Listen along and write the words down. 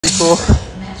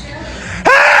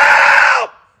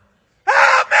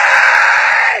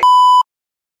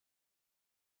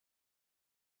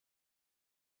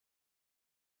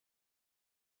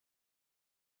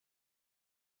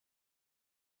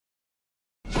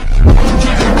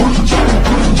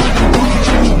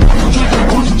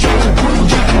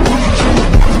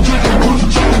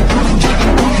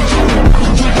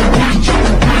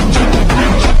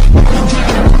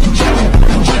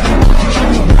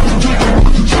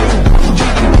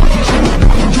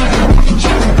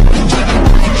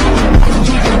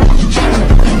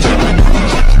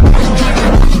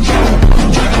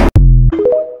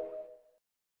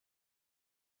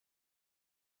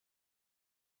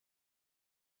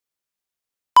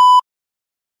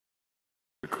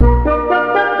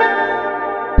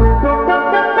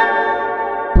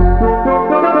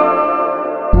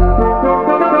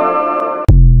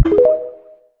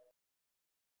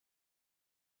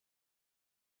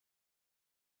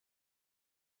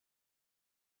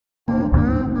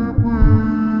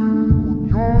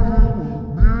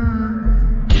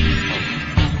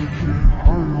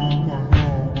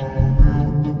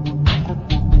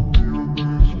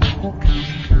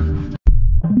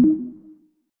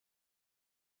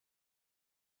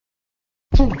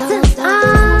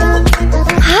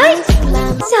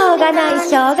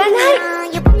しょうがない。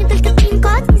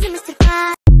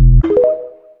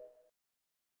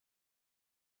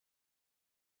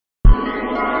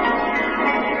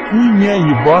Хуйня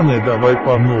ебаная, давай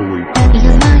по новой.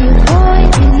 Я знаю твой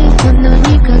телефон, но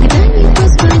никогда не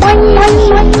позвонишь.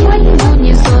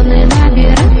 Не сонный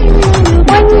набирай.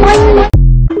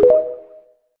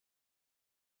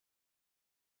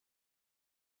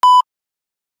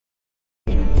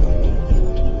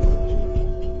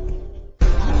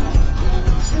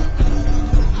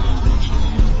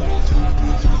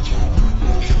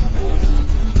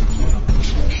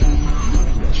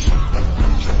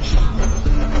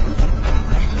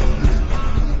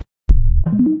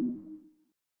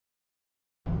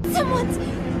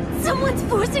 Someone's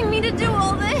forcing me to do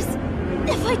all this.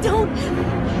 If I don't,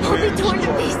 I'll be torn to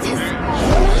pieces.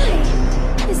 Why?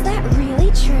 Is that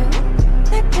really true?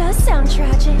 That does sound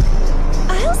tragic.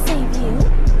 I'll save you.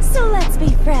 So let's be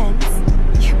friends.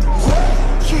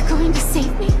 You're going to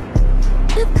save me?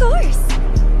 Of course.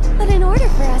 But in order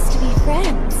for us to be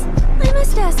friends, I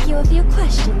must ask you a few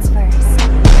questions first.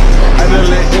 I done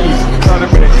let Ellie call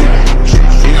it back.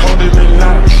 He holding me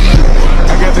like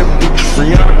I got that bitch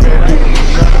free on the back.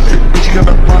 Bitch got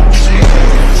a pop shit.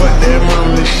 Fuck that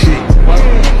mama shit.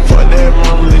 Fuck that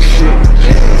mama shit.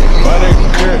 Fuck that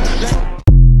girl.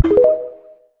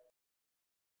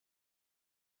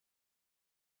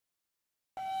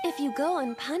 If you go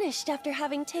unpunished after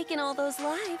having taken all those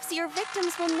lives, your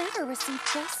victims will never receive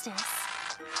justice.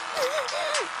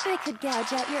 I could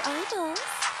gouge out your eyeballs,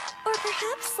 or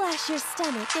perhaps slash your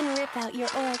stomach and rip out your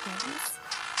organs.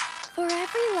 For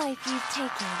every life you've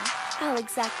taken, I'll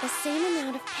exact the same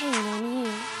amount of pain on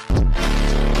you.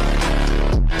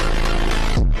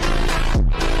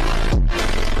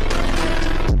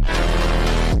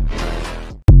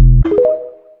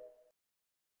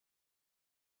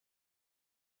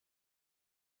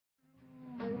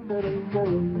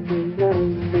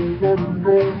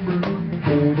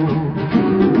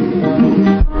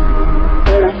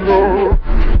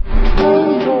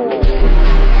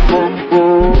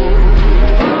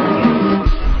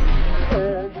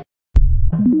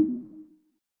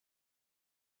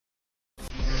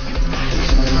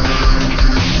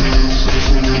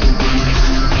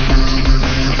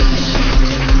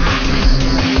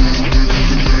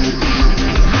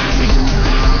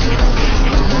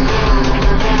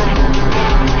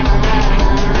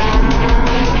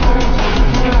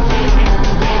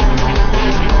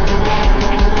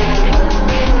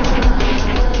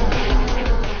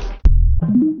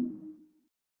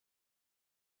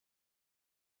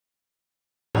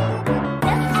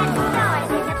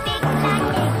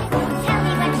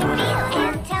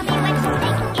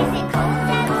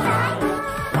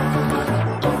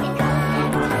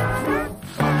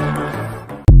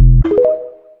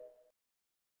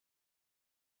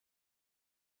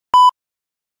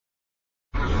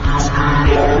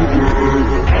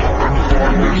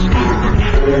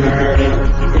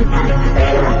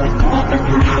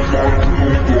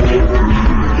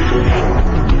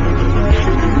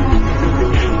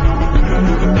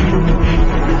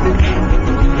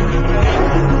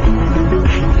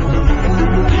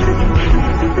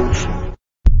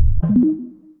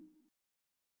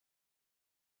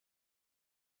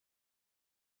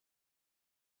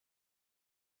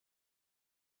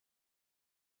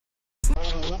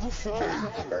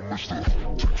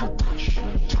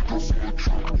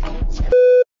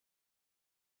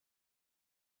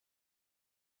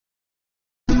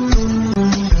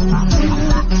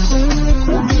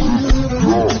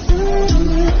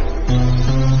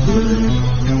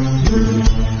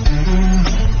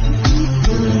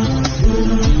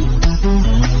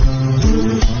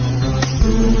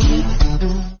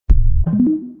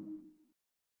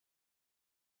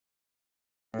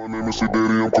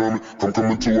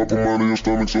 So I put mine in your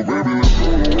stomach, so baby, let's go.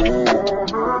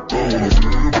 I wanna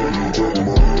feel your body on top of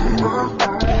mine. Right now,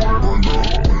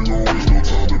 ain't gon' waste no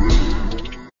time, baby.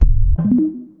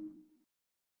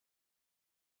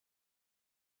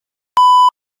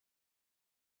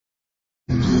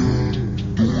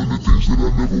 Doing the things that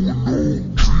I never would know.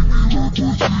 Treat me like what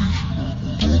cheese.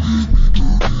 Don't get me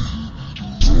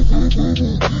dirty.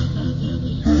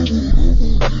 Love, love, love on me. Love, love on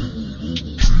me.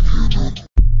 She cannot.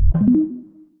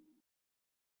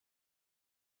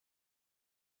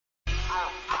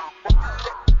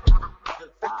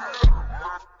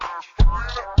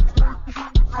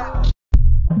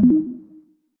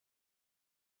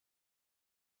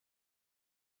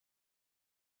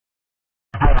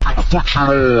 Put you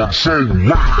on, say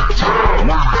what?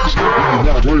 Ladies, if you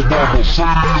wanna play my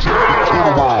Mercedes, turn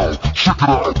around, check it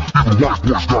out. Even white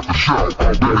boys got the shout.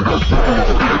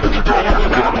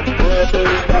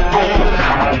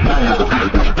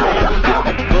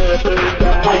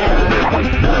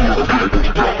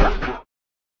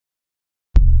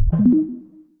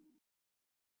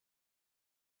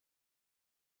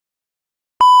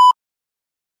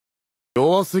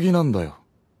弱すぎなんだよ。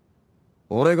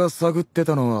俺が探って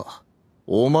たのは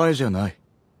お前じゃない。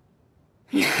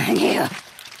何よ、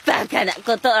バカな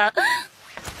ことを。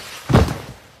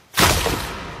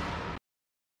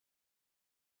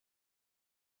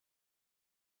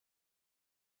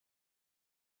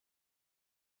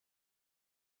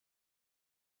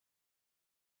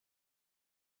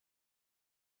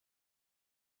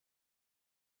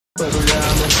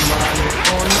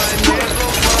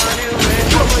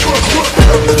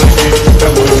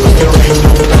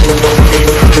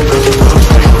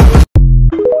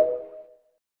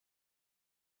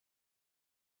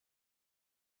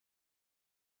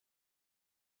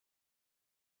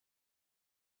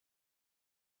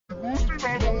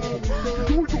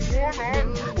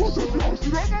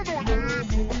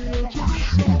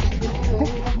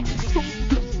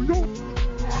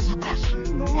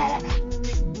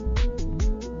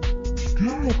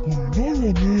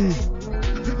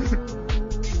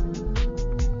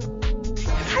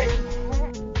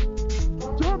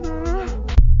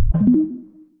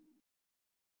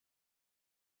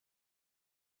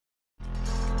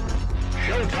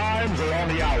Showtimes are on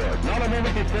the hour, not a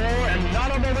moment before and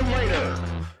not a moment later.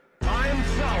 I'm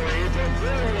sorry, but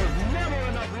there was never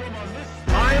enough room on this.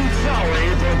 I'm sorry,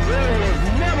 but there was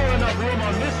never enough room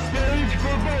on this stage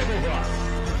for both of us.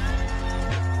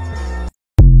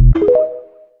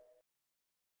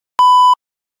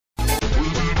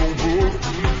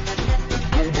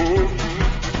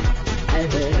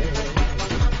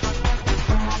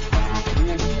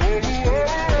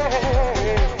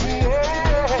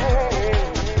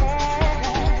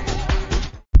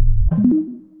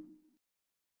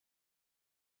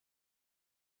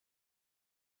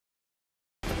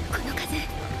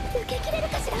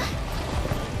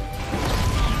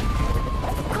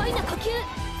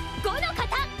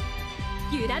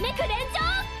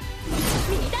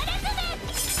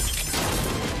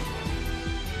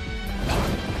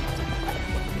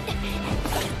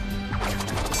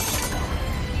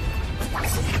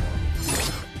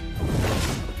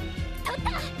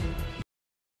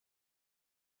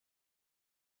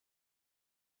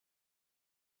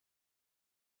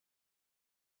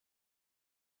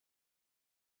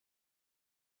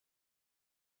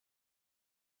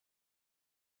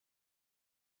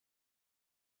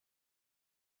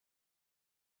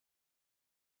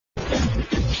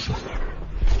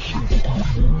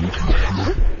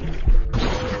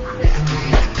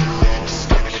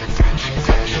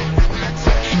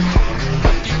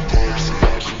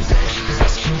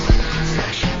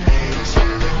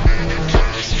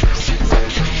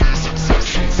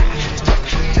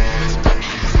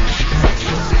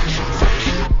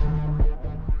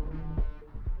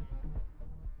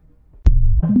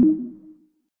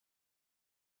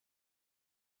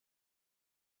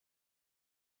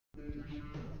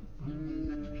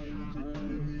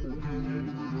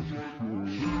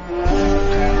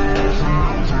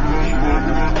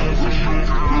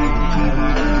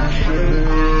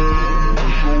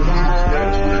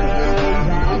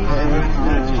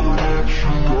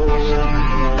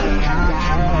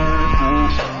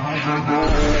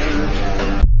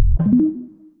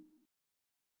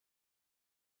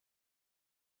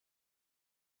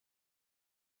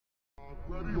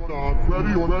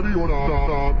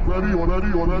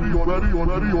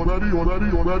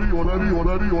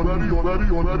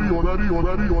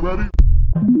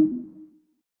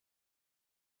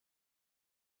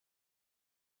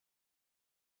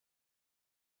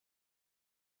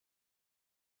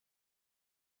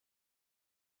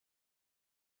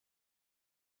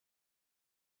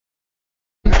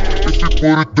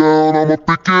 put it down, I'ma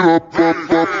pick it up,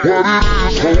 up. What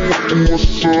it is,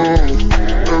 what's up?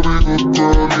 Every good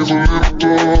girl needs a little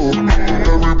thug.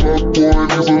 Every black boy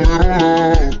needs a little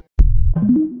love.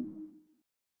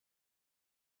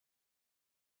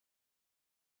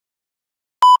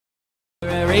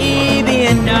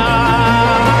 Arabian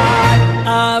night,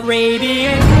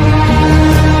 Arabian.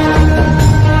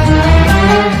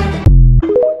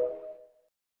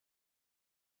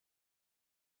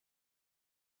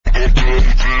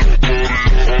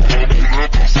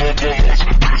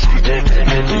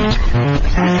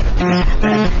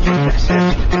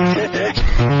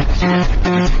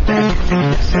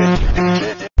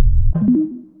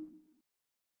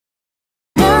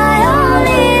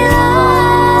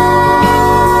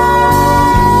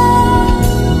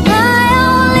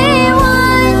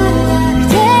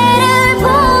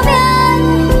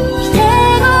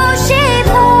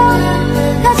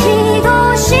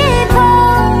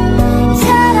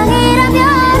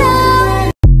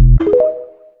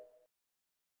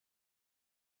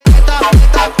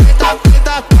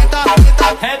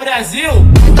 É Brasil!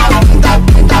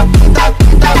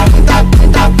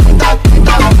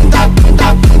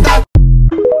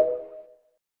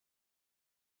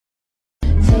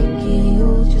 Taking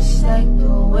you just like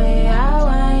the way I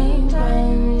wind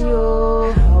when you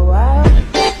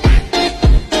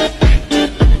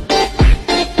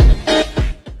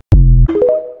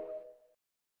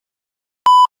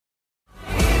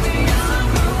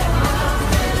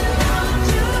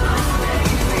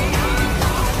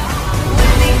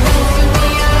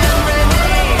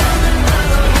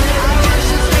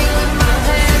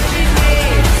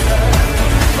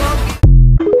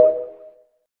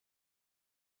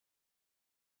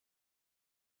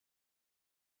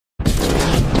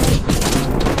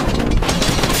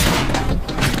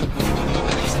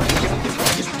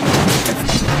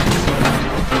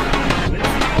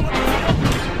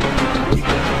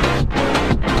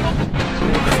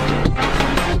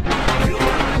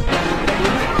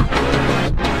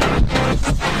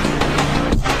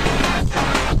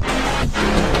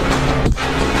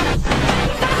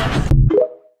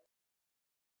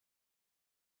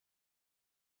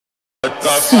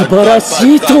素晴ら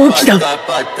しい陶器だ。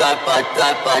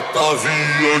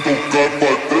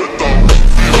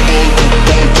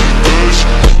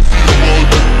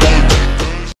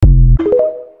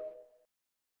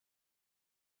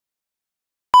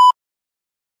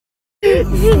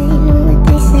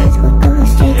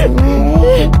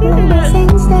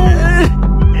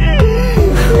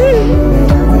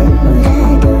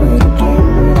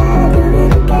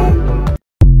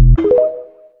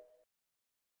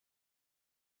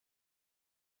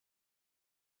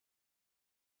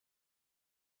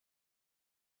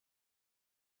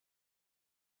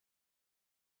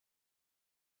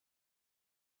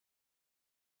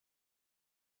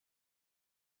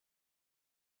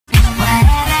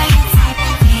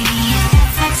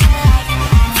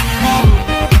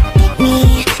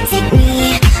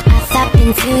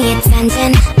To your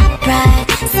attention, I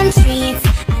brought some treats.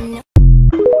 I know.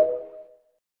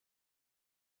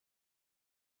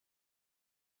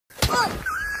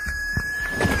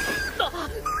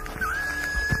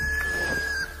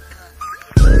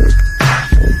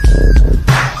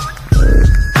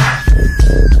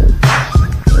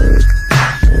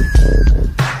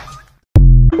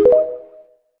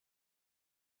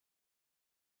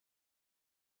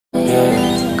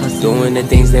 Doing the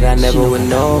things that I never would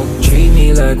know. Treat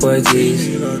me like what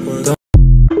these.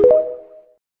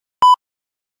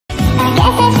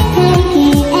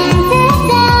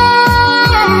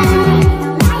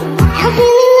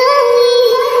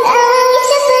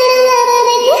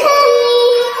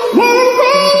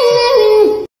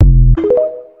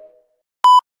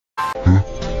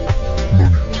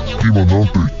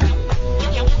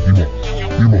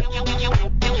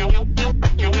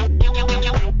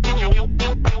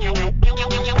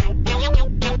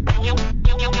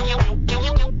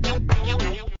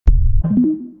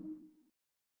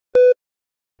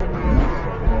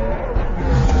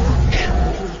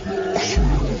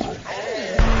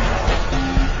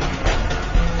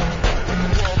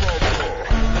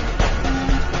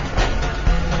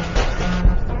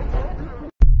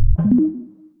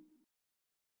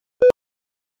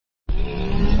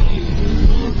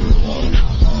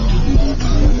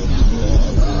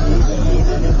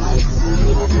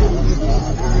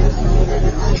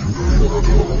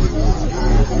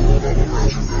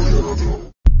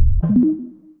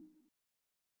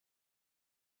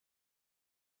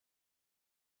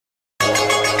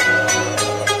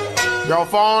 Your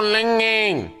phone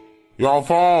ringing. Your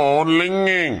phone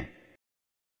ringing.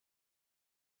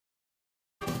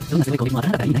 そんなすごい攻撃も当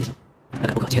たらなかったら意味ないでしょ。だか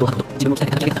ら僕は地平を吐くこと、自分を鍛え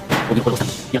て叩き上げた攻撃を施し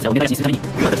た奴らを目覚ましにするために。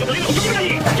私の夢を受け入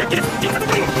れない。逆転です。実はこ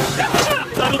こに。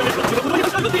さあ、どうぞです。そのことをよろ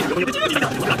しくお願いします。どうぞです。実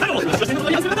はここに。私のこと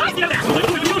をよろしくお願いします。どうぞです。よろしくお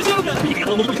願いします。右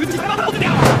肩の元に屈したらまた持ってて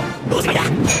よ。どうすればいい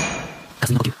んだ。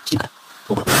霞の呼吸、しながら。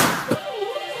おぼろ。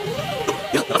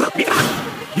いや、右肩。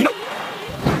今。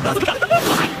あそこだ。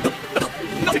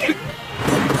なぜける。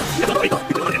やばいか。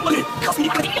霞に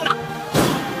かけているようだ。ね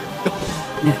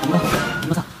え、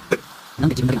君さ、なん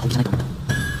で自分だけが本気じゃないと思った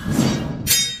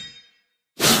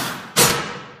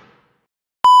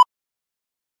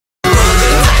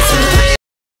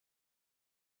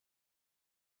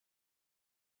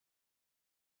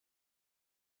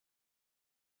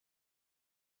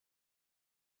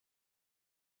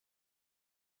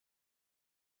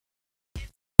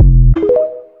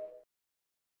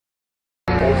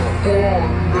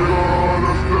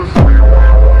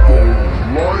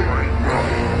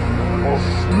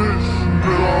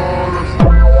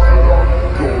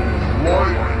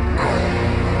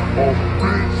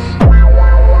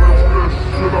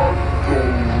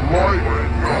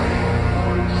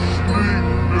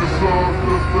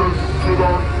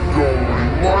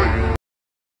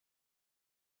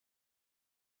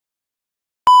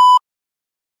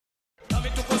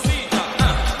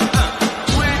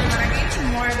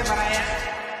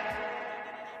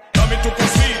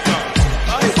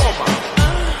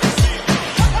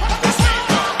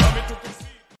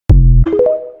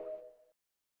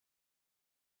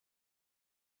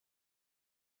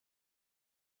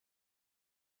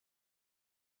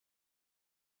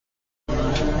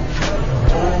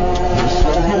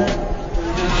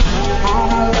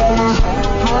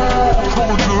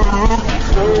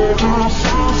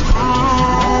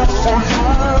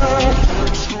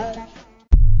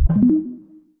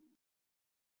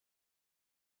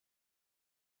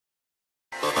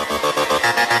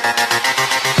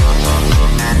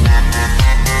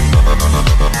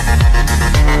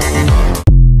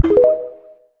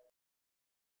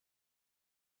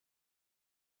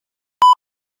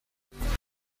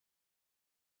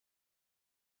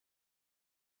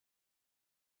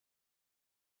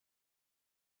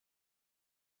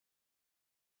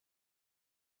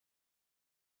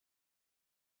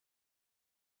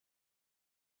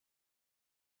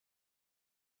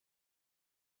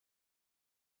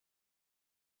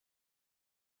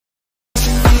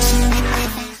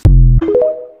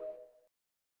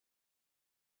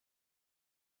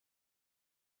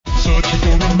？Searching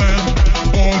for a man,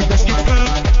 all across Japan,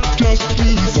 just to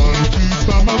find peace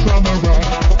by my camera.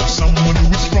 Someone who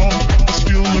is strong, but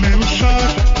still a little shy.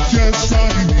 Yes, I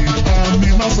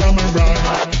need my samurai.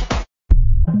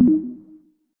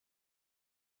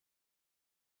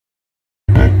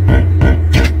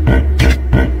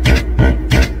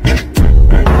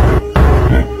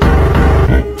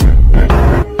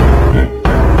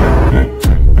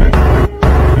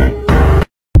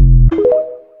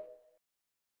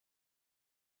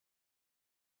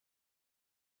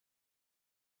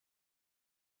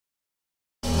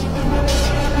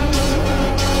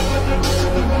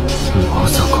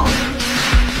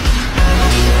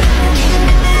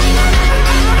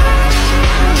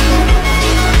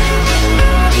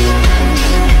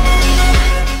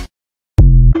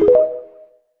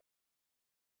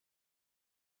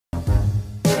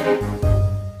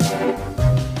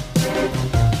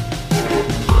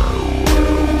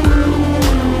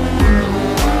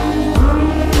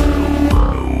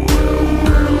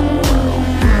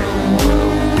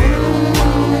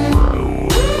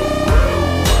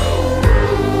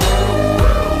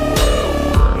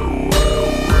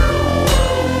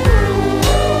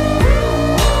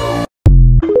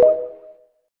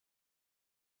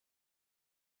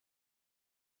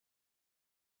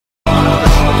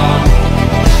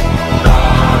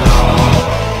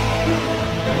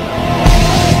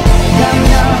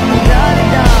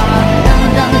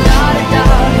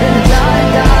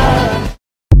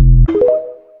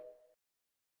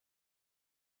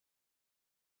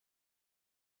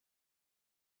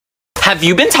 Have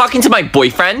you been talking to my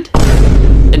boyfriend?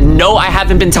 No, I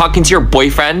haven't been talking to your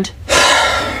boyfriend.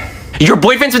 Your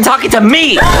boyfriend's been talking to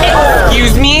me!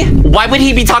 Excuse me? Why would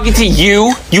he be talking to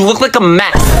you? You look like a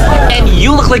mess. And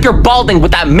you look like you're balding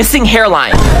with that missing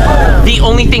hairline. The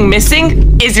only thing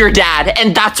missing is your dad,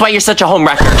 and that's why you're such a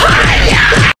homewrecker.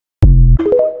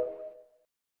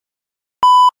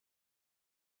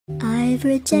 I've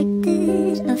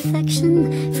rejected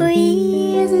affection for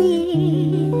years and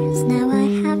years. Now I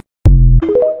have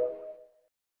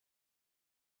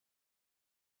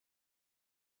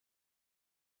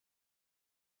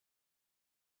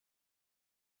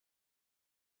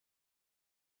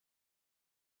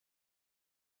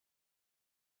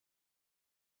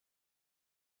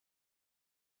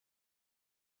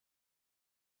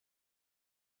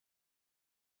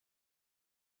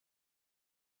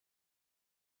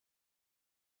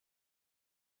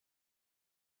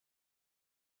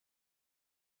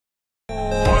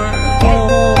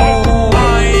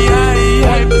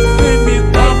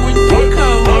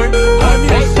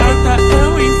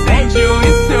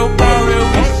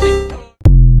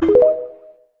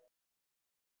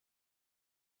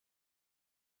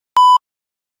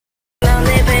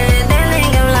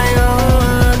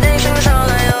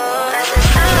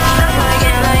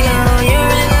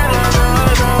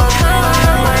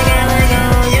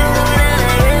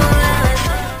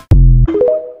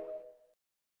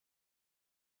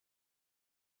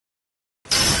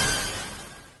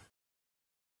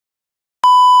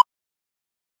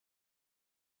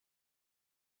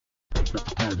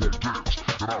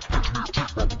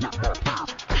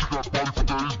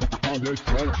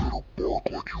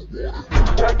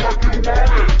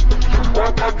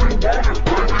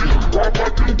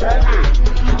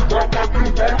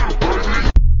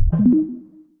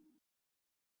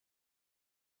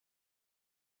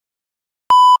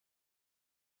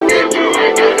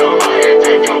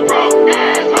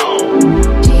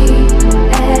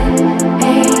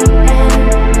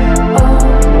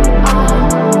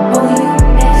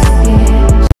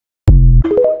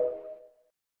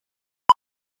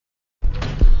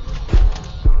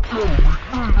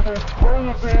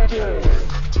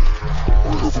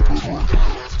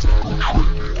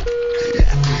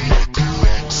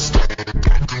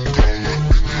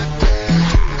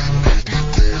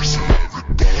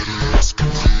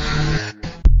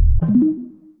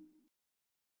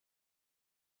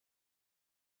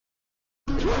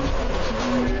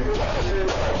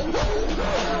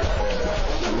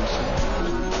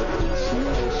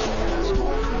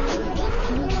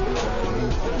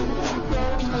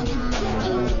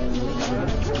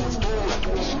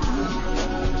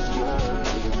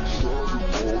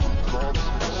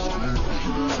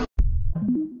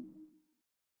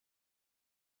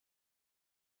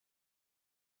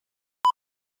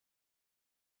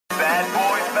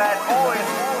Bad boys,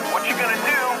 what you gonna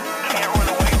do? Can't run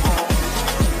away from them.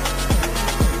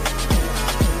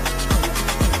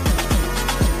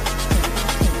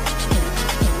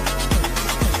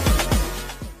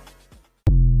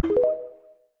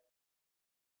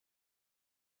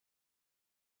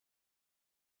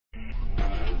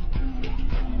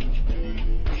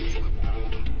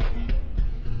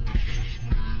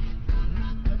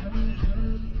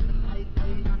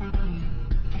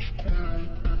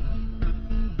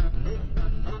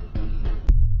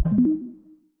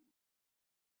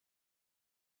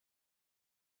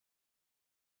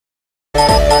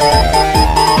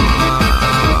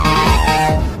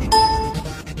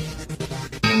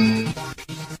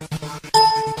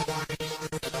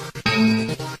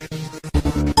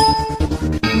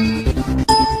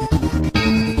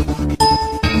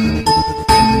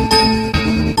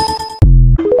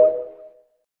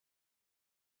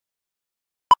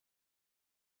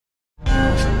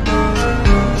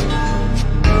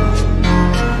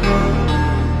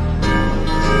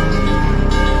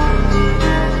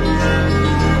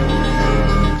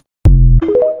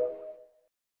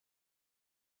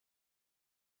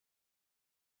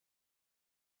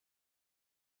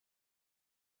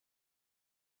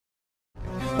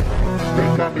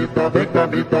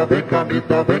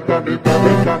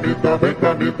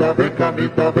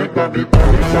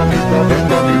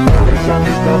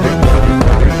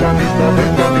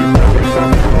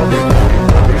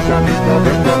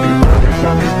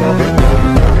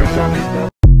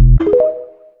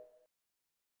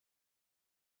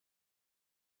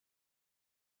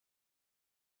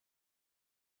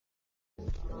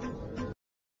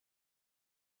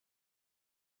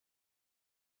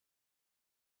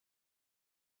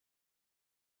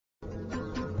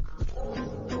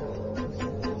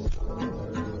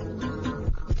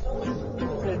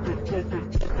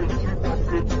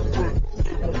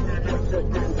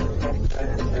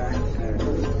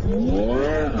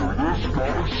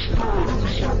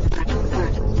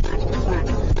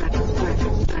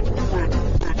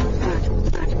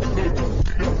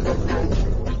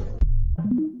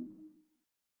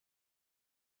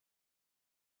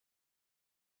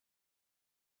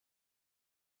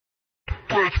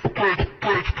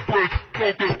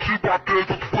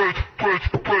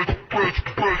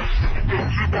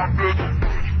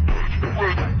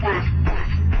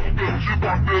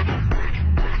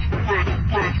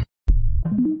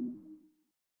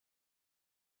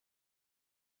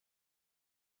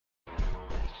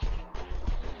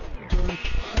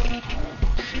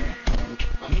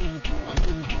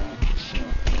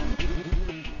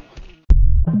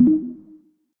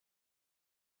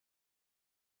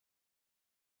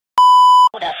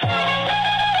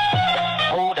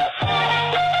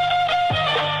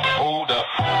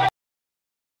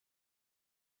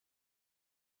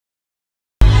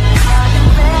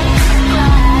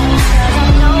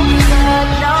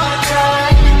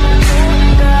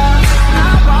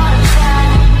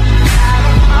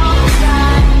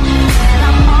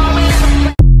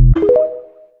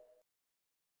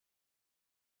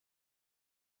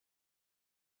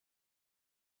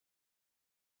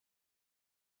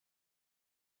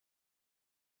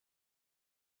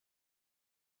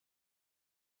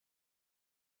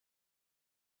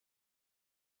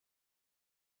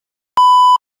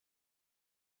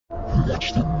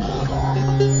 What's the matter?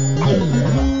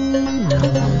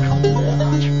 Go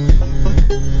on,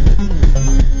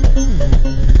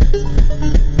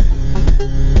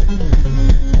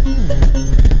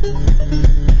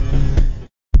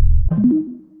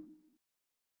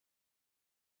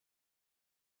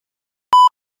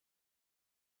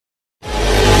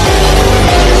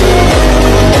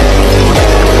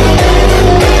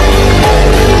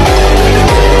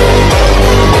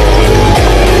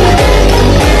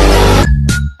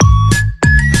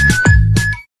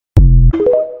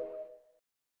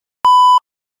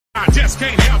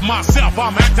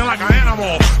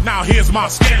 Now here's my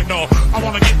scandal. I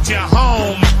wanna get you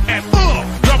home and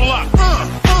double up.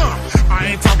 I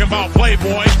ain't talking about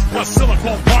Playboy, but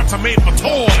silicone parts are made for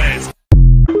toys.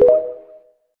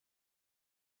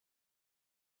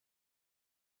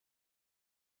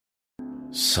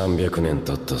 300年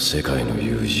経った世界の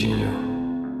友人よ、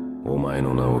お前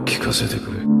の名を聞かせて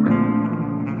くれ。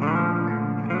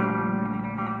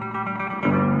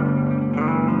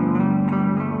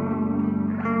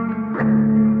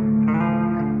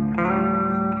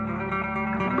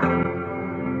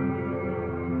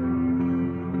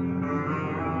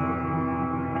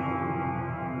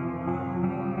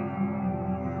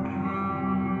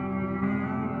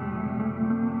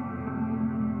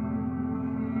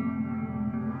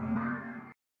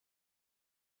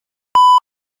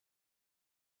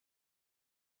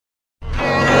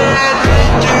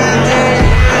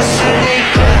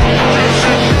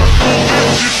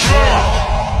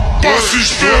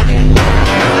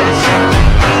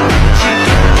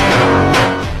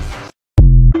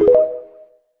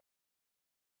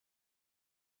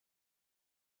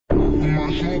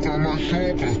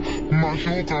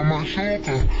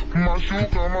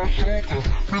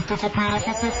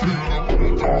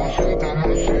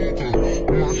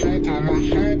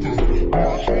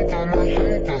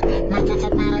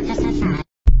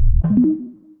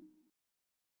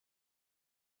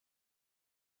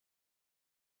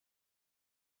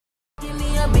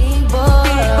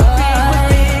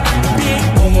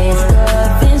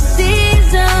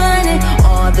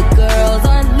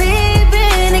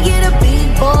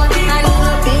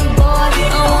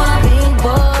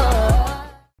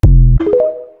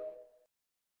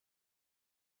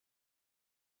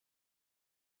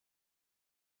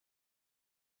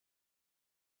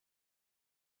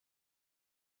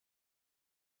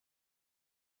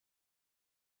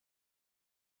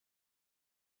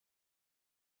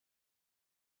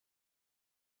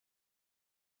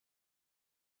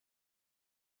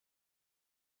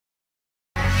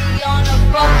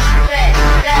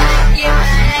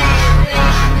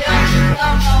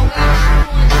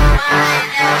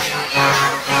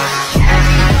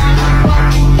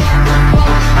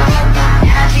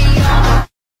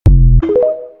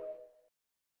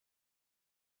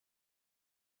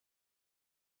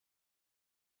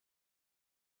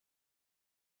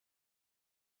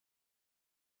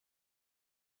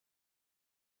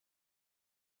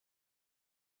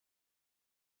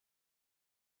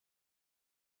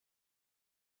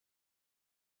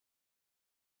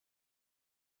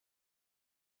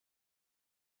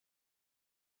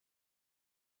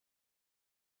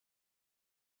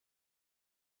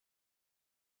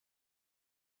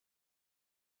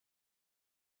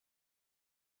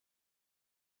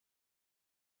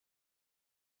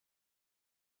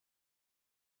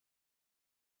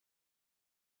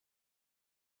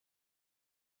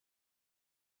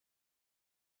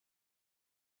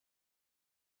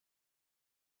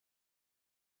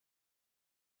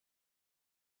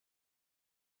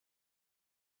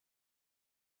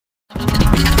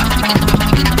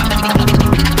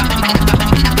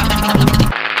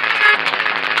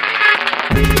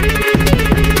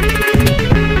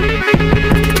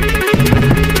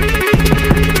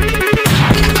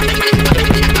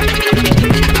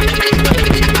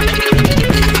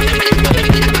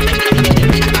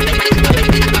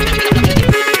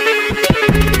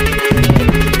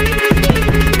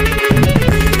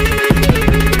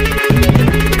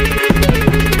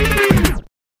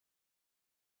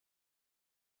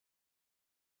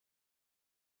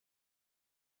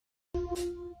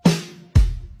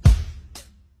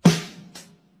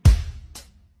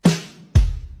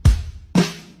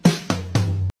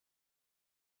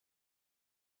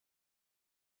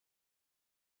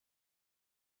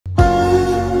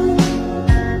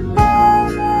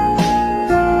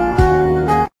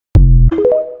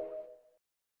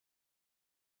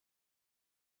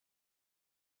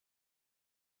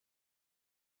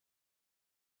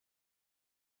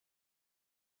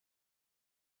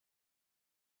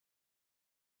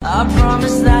I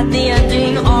promise that the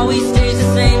ending always stays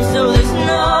the same.